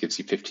 2s gives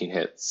you 15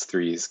 hits,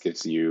 3s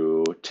gives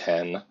you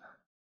 10.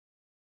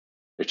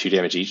 They're 2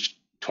 damage each,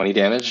 20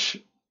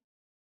 damage.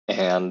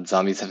 And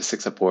zombies have a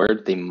 6-up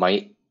ward. They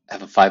might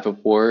have a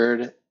 5-up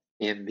ward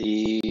in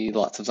the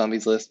lots of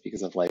zombies list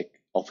because of like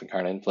Ulf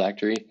Incarnate and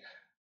Phylactery.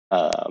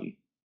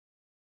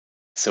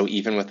 So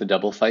even with the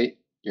double fight,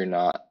 you're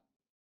not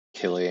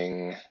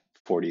killing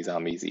 40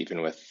 zombies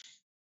even with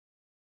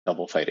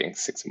double fighting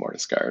 6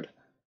 Immortus Guard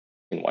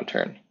in 1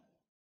 turn.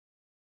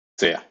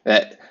 So yeah,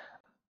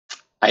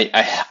 I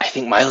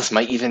think my list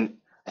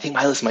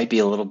might be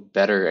a little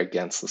better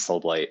against the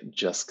Soulblight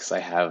just because I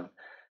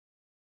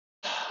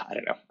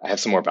don't know. I have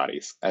some more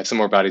bodies. I have some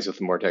more bodies with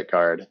the Mortek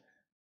Guard.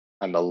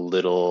 I'm a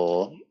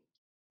little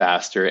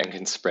faster and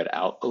can spread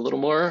out a little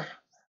more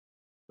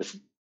with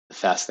the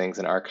fast things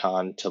in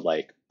Archon to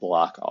like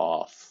block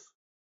off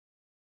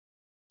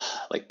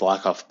like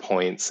block off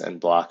points and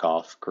block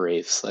off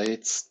grave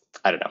sites.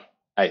 I don't know.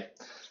 I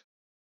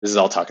This is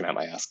all talking out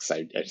my ass because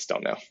I just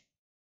don't know.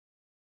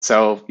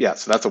 So yeah,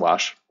 so that's a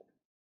wash.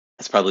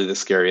 It's probably the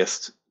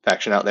scariest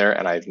faction out there,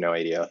 and I have no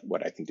idea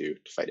what I can do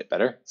to fight it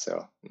better. So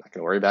I'm not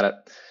going to worry about it.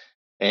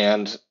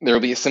 And there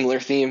will be a similar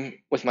theme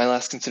with my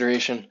last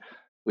consideration,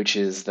 which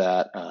is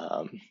that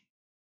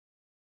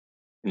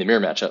in the mirror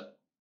matchup,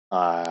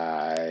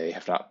 I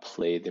have not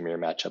played the mirror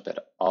matchup at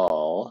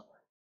all,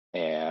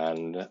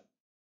 and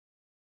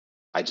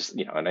I just,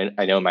 and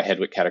I know in my head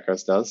what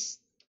Catacross does,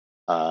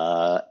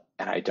 uh,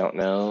 and I don't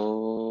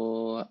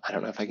know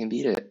if I can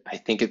beat it. I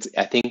think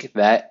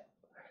that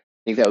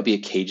would be a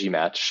cagey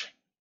match.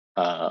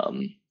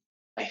 Um,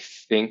 I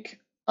think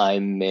I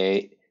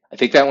may. I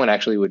think that one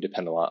actually would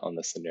depend a lot on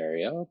the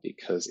scenario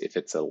because if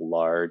it's a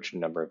large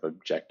number of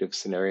objective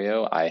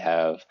scenario, I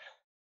have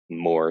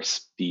more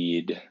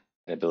speed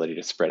and ability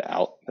to spread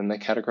out than the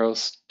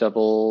Catacross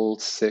double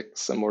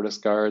six Immortus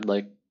Guard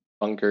like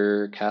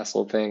bunker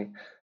castle thing.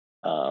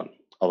 Um,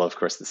 Although of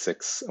course the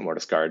six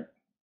Immortus Guard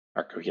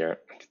are coherent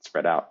and can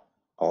spread out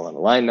all on the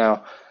line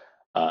now.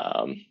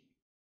 Um,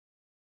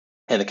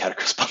 and the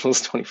Catacross bundle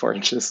is 24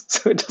 inches,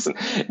 so it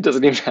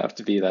doesn't even have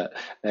to be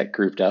that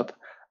grouped up.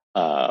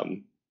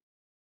 Um,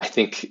 I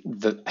think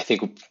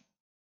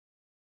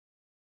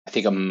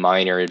a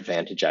minor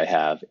advantage I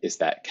have is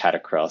that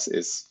Catacross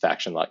is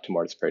faction locked to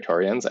Mortis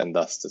Praetorians and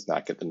thus does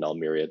not get the Null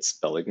Myriad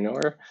spell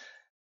ignore.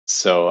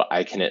 So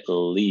I can at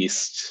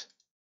least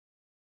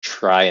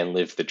try and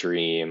live the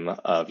dream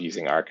of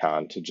using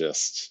Archon to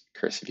just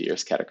Curse of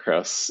Years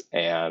Catacross,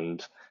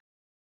 and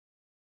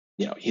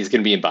he's going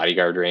to be in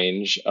bodyguard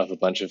range of a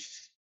bunch of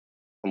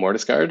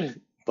Immortus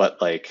Guard,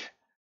 but like,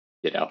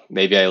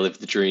 maybe I live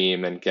the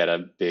dream and get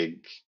a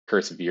big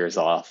Curse of Years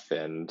off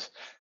and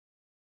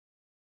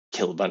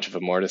kill a bunch of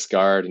Immortus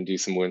Guard and do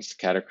some wounds to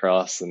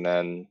Catacross, and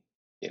then,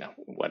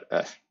 what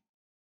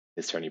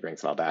his turn he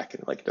brings it all back,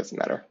 and like it doesn't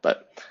matter.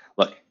 But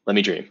look, let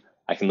me dream.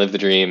 I can live the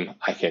dream.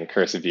 I can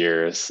Curse of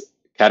Years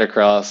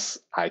Catacross.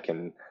 I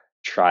can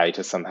try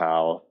to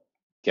somehow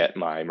get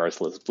my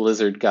Merciless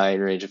Blizzard guy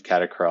in range of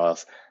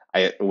Catacross.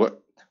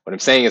 What I'm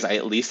saying is I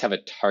at least have a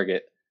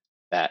target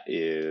that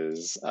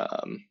is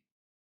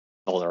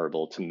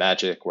vulnerable to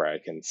magic, where I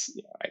can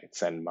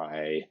send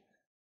my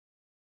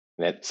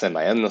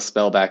endless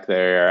spell back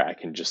there.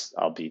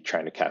 I'll be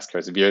trying to cast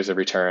Curse of Years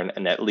every turn,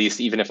 and at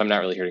least, even if I'm not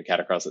really hurting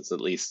Catacross, it's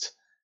at least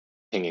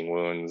pinging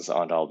wounds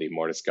onto all the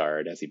Mortis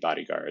Guard as he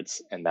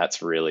bodyguards, and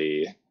that's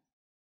really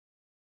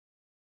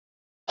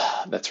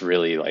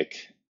like,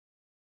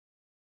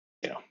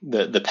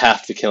 the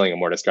path to killing a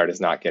Mortis Guard is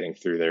not getting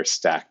through their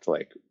stacked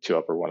like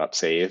 2-up or 1-up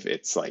save.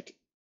 It's like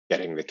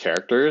getting the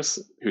characters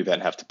who then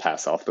have to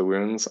pass off the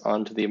wounds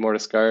onto the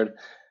Mortis Guard.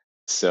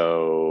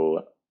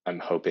 So I'm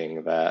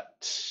hoping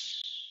that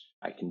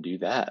I can do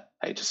that.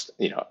 I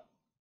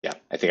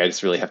think I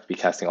just really have to be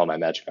casting all my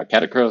magic on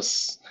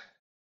Catacross,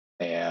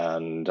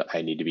 and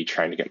I need to be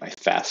trying to get my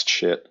fast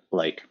shit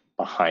like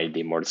behind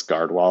the Mortis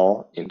Guard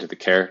wall into the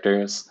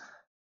characters.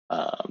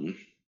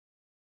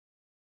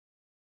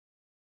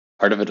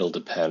 Part of it'll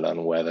depend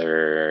on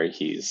whether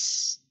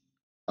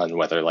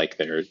like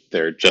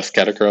they're just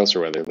Catacross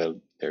or whether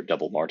they're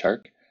double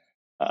Mortark.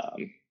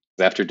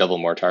 After double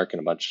Mortark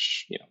and a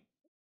bunch,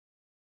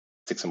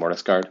 6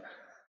 Immortus Guard,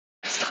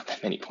 there's not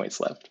that many points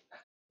left.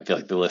 I feel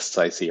like the lists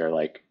I see are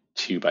like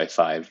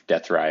 2x5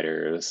 Death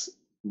Riders,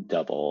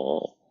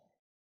 double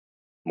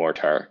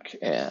Mortark,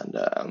 and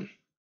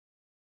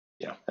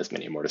as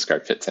many Immortus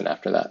Guard fits in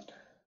after that.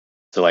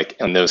 So like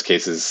in those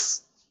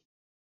cases,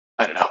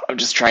 I don't know. I'm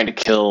just trying to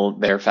kill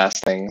their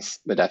fast things,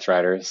 the Death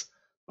Riders,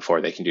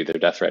 before they can do their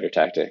Death Rider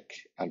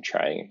tactic. I'm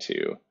trying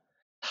to.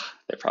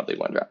 They're probably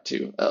 1-drop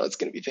too. Oh, it's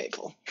going to be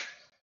painful.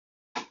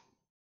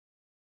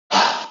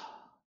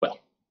 Well,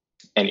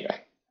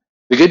 anyway,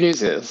 the good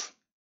news is,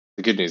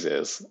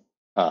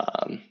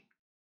 I'm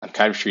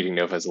kind of treating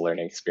Nova as a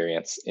learning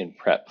experience in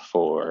prep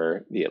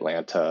for the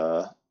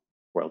Atlanta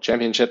World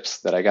Championships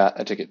that I got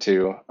a ticket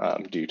to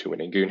due to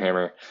winning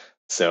Goonhammer.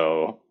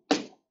 So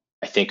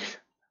I think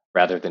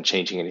rather than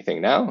changing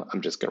anything now,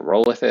 I'm just going to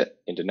roll with it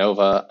into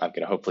Nova. I'm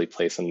going to hopefully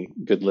play some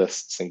good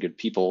lists and good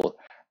people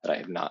that I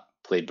have not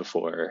played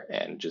before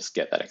and just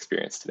get that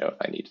experience to know if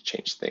I need to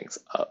change things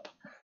up.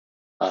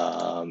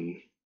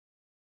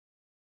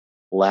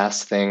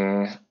 Last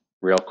thing,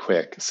 real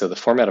quick. So the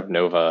format of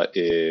Nova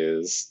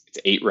it's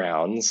 8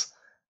 rounds.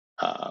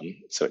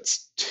 So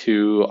it's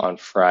 2 on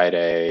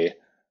Friday.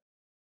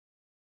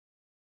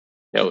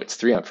 No, it's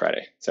 3 on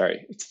Friday.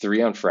 Sorry, it's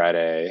 3 on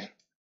Friday,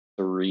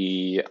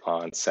 3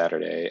 on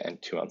Saturday,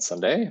 and 2 on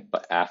Sunday.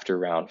 But after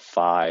round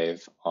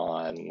 5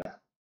 on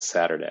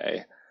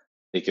Saturday,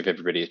 they give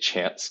everybody a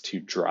chance to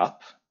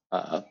drop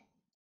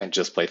and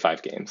just play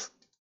 5 games,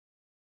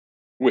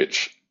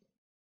 which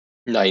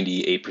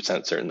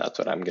 98% certain that's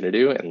what I'm going to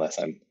do, unless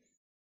I'm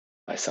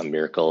by some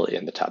miracle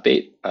in the top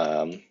 8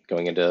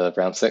 going into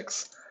round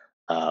 6.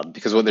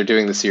 Because what they're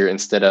doing this year,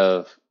 instead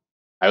of,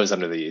 I was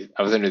under the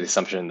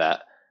assumption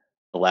that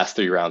the last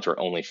 3 rounds were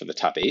only for the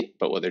top 8,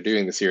 but what they're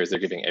doing this year is they're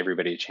giving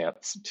everybody a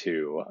chance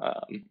to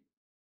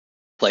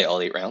play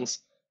all 8 rounds.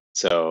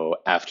 So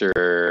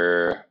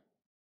after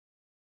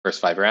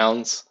first 5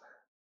 rounds,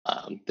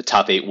 the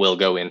top 8 will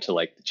go into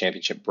like the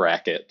championship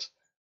bracket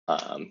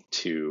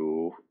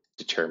to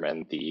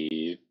determine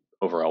the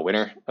overall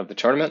winner of the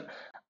tournament.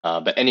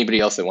 But anybody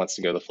else that wants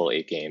to go the full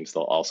 8 games,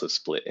 they'll also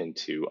split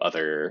into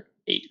other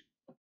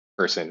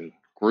 8-person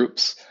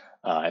groups,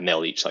 and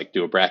they'll each like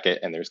do a bracket,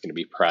 and there's going to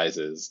be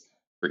prizes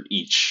for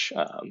each.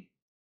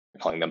 We're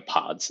calling them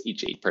pods,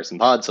 each 8-person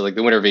pod. So like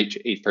the winner of each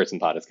 8-person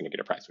pod is going to get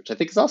a prize, which I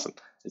think is awesome.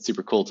 It's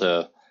super cool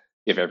to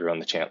give everyone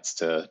the chance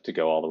to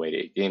go all the way to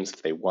 8 games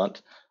if they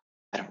want.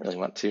 I don't really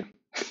want to.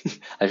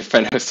 I have a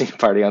friend hosting a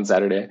party on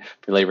Saturday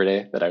for Labor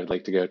Day that I would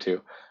like to go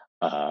to.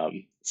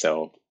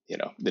 So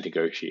the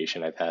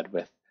negotiation I've had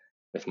with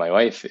my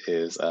wife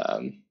is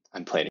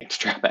I'm planning to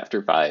drop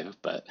after 5,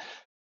 but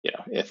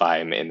if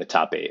I'm in the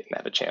top 8 and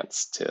have a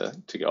chance to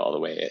go all the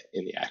way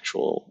in the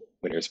actual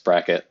winners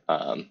bracket,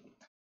 can't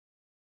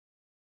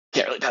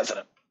really pass it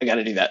up. I got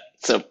to do that.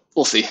 So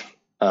we'll see.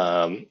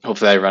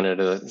 Hopefully I run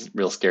into a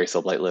real scary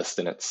Soulblight list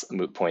and it's a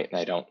moot point and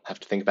I don't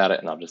have to think about it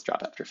and I'll just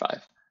drop after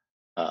 5.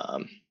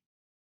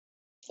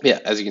 Yeah,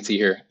 as you can see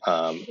here,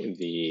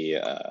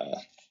 make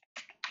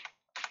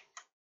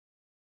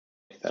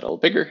that a little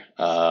bigger.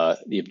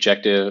 The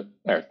objectives,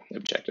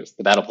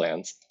 the battle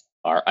plans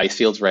are ice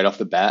fields right off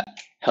the bat.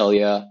 Hell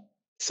yeah,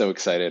 so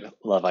excited.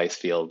 Love ice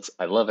fields.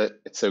 I love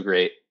it. It's so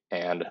great.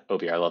 And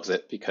OBR loves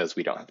it because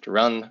we don't have to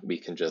run. We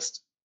can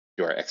just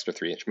do our extra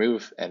 3-inch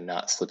move and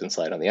not slip and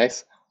slide on the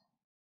ice.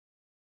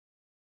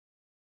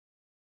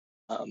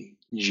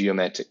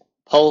 Geomantic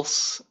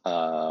Pulse.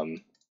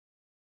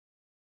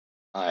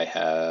 I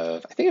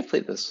think I've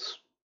played this.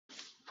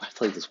 I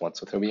played this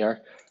once with OBR.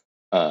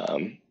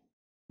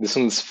 This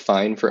one's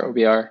fine for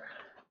OBR.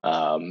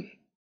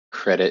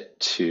 Credit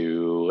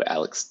to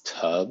Alex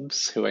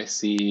Tubbs, who I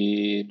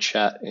see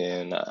chat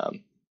in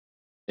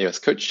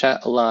AOS Coach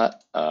chat a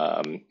lot,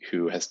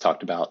 who has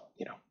talked about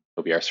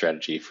OBR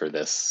strategy for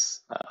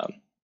this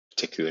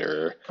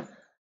particular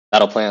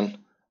battle plan.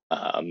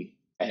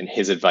 And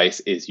his advice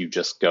is you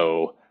just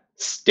go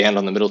stand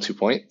on the middle 2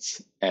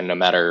 points, and no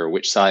matter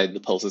which side the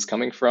pulse is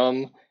coming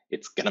from,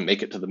 it's gonna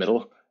make it to the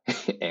middle.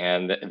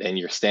 And then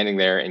you're standing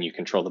there and you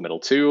control the middle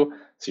 2.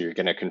 So you're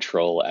gonna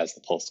control as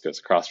the pulse goes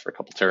across for a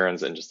couple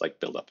turns and just like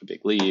build up a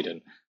big lead,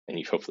 and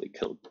you've hopefully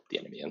killed the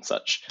enemy and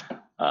such.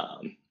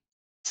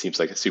 Seems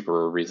like a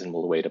super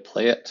reasonable way to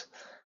play it.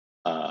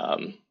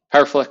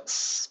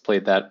 Powerflex,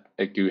 played that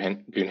at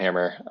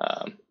Goonhammer.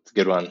 It's a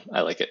good one.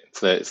 I like it.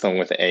 It's the one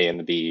with the A and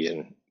the B,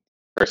 and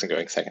person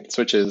going second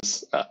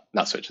switches,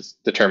 not switches,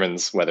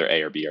 determines whether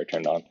A or B are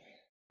turned on.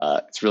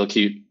 It's real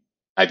cute.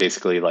 I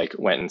basically like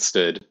went and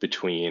stood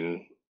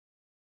between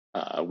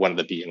one of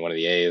the B and one of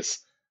the A's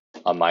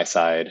on my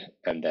side,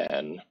 and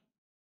then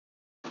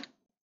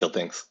killed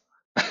things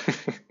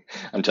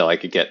until I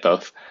could get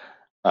both.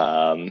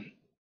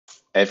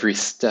 Every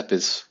step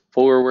is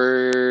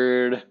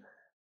forward.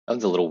 That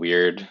one's a little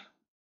weird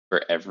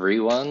for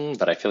everyone,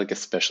 but I feel like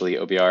especially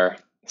OBR.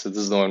 So this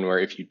is the one where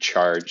if you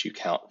charge, you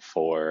count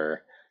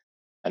for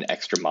an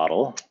extra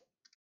model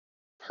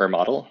per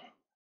model.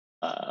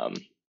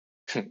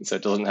 So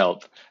it doesn't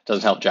help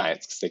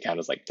giants because they count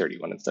as like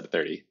 31 instead of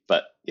 30.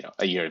 But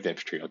a unit of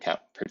infantry will count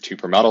for 2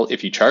 per model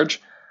if you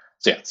charge.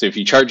 So yeah, so if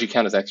you charge, you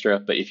count as extra,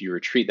 but if you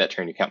retreat that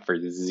turn, you count for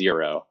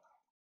 0.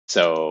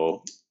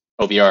 So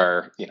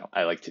OBR,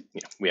 I like to,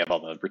 we have all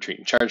the retreat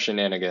and charge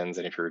shenanigans,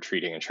 and if you're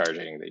retreating and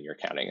charging, then you're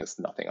counting as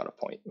nothing on a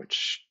point,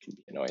 which can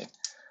be annoying.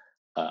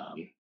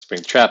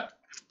 Spring Trap,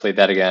 played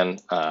that again.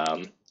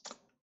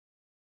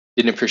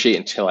 Didn't appreciate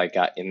until I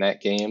got in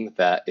that game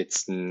that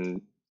it's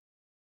a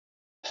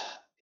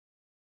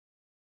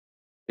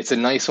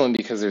nice one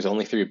because there's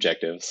only 3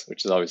 objectives,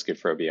 which is always good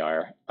for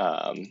OBR,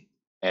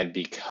 and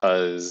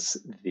because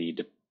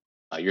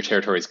your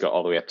territories go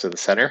all the way up to the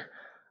center.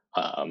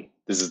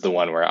 This is the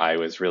one where I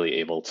was really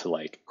able to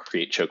like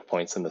create choke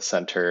points in the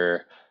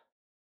center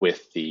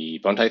with the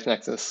Bone Type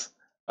Nexus.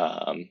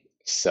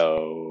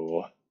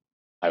 So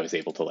I was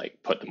able to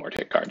like put the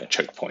Mortic card in a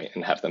choke point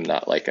and have them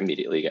not like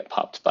immediately get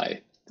popped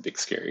by the big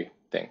scary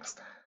things.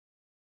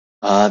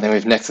 Then we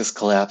have Nexus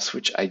Collapse,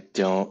 which I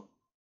don't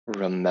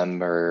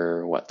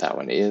remember what that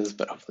one is,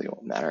 but hopefully it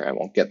won't matter. I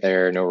won't get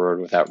there. No Road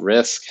Without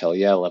Risk. Hell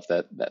yeah, I love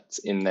that that's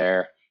in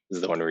there. This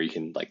is the one where you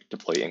can like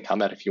deploy in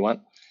combat if you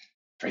want.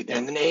 Right there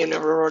in the name,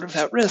 Never Road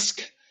Without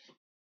Risk.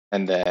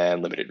 And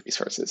then Limited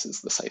Resources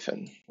is the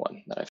Siphon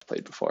one that I've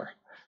played before.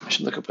 I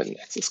should look up what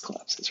Nexus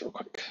Collapse is real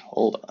quick.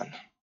 Hold on.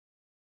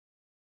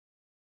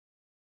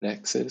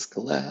 Nexus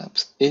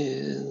Collapse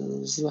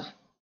is...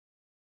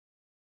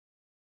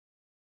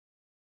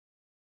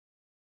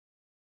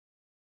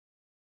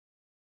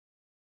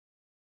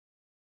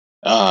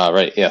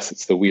 right, yes,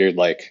 it's the weird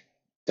like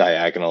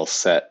diagonal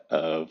set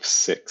of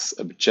 6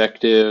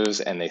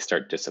 objectives and they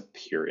start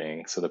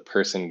disappearing. So the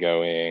person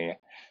going,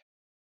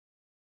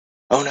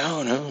 oh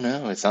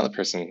no, it's not the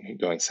person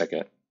going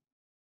second.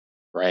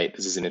 Right,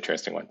 this is an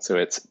interesting one. So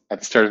it's at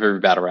the start of every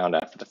battle round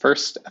after the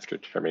first, after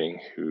determining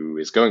who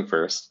is going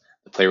first,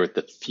 the player with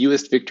the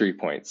fewest victory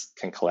points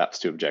can collapse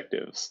two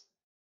objectives.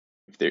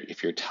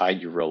 If you're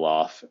tied, you roll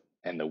off,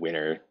 and the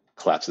winner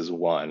collapses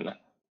one.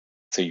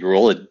 So you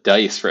roll a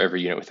dice for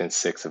every unit within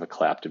 6 of a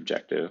collapsed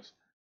objective.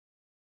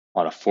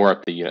 On a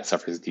 4-up, the unit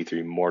suffers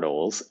D3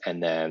 mortals,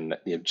 and then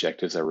the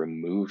objectives are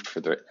removed for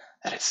the.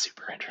 That is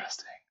super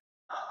interesting.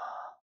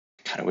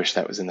 I kind of wish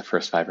that was in the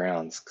first 5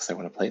 rounds because I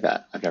want to play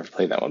that. I've never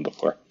played that one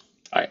before.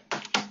 All right,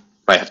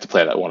 might have to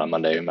play that one on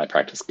Monday in my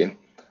practice game.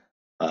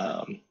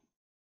 Um,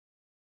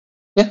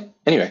 yeah.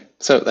 Anyway,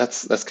 so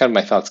that's kind of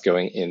my thoughts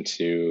going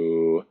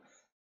into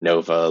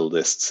Nova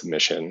list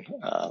submission.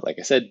 Like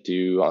I said,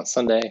 due on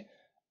Sunday.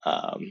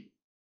 Um,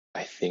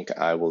 I think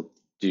I will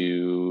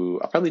do.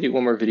 I'll probably do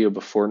one more video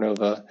before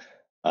Nova.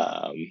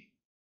 Um,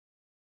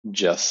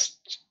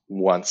 just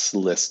once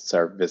lists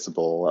are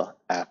visible.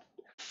 I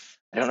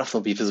don't know if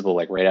they'll be visible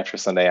like right after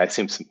Sunday. I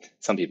assume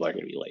some people are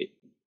going to be late.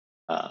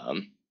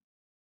 Um,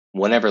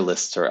 Whenever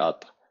lists are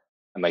up,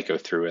 I might go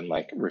through and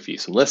like review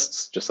some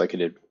lists, just like I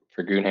did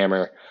for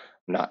Goonhammer.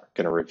 I'm not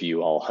going to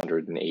review all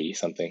 180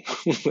 something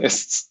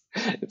lists.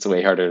 It's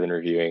way harder than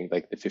reviewing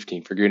like the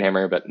 15 for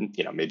Goonhammer, but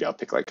maybe I'll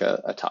pick like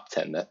a top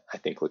 10 that I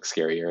think looks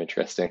scary or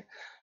interesting.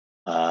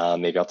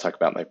 Maybe I'll talk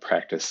about my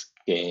practice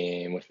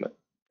game with my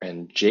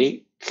friend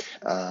Jake.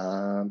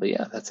 But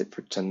yeah, that's it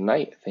for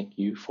tonight. Thank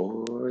you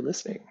for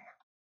listening.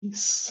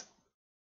 Peace.